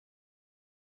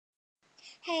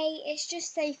Hey, it's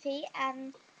just Sophie,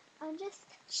 and I'm just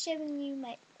showing you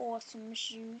my awesome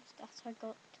shoes that I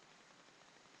got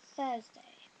Thursday.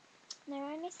 They're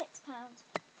only £6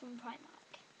 from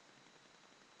Primark.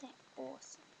 They're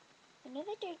awesome. I know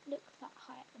they don't look that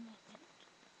high at the moment,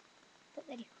 but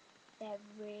they do. They're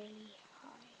really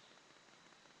high.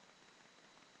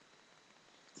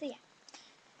 So yeah.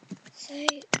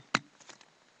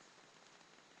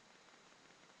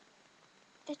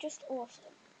 They're just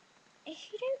awesome. If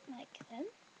you don't like them,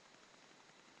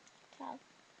 tell.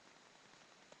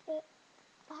 But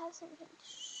I have something to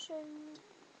show you.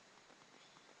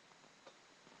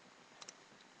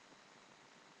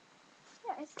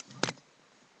 Yes.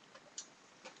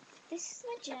 This is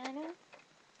my journal.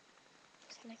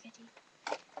 Hello Kitty.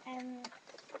 And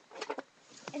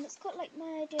it's got like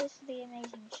my ideas for the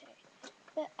amazing show.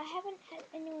 But I haven't had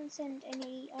anyone send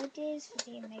any ideas for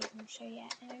the amazing show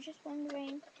yet, and I'm just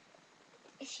wondering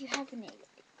if you have any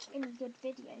good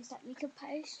videos that we could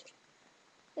post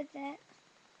with that.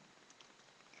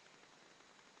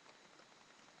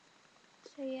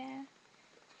 So yeah,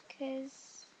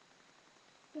 because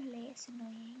really it's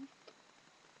annoying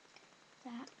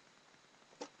that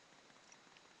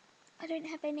I don't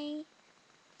have any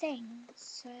things.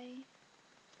 So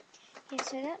yeah,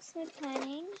 so that's my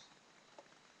planning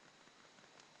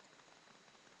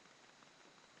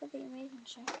for the amazing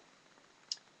show.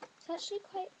 It's actually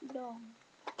quite long,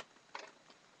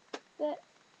 but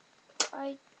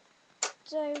I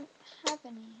don't have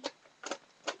any.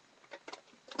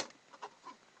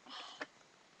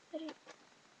 I don't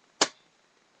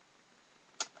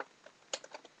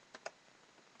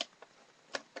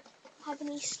have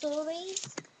any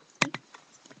stories.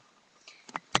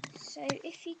 So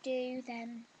if you do,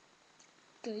 then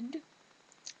good,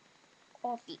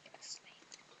 obviously.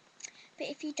 But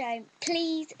if you don't,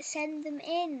 please send them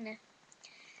in.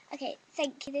 Okay,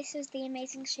 thank you. This was the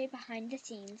amazing show behind the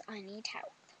scenes. I need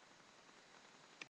help.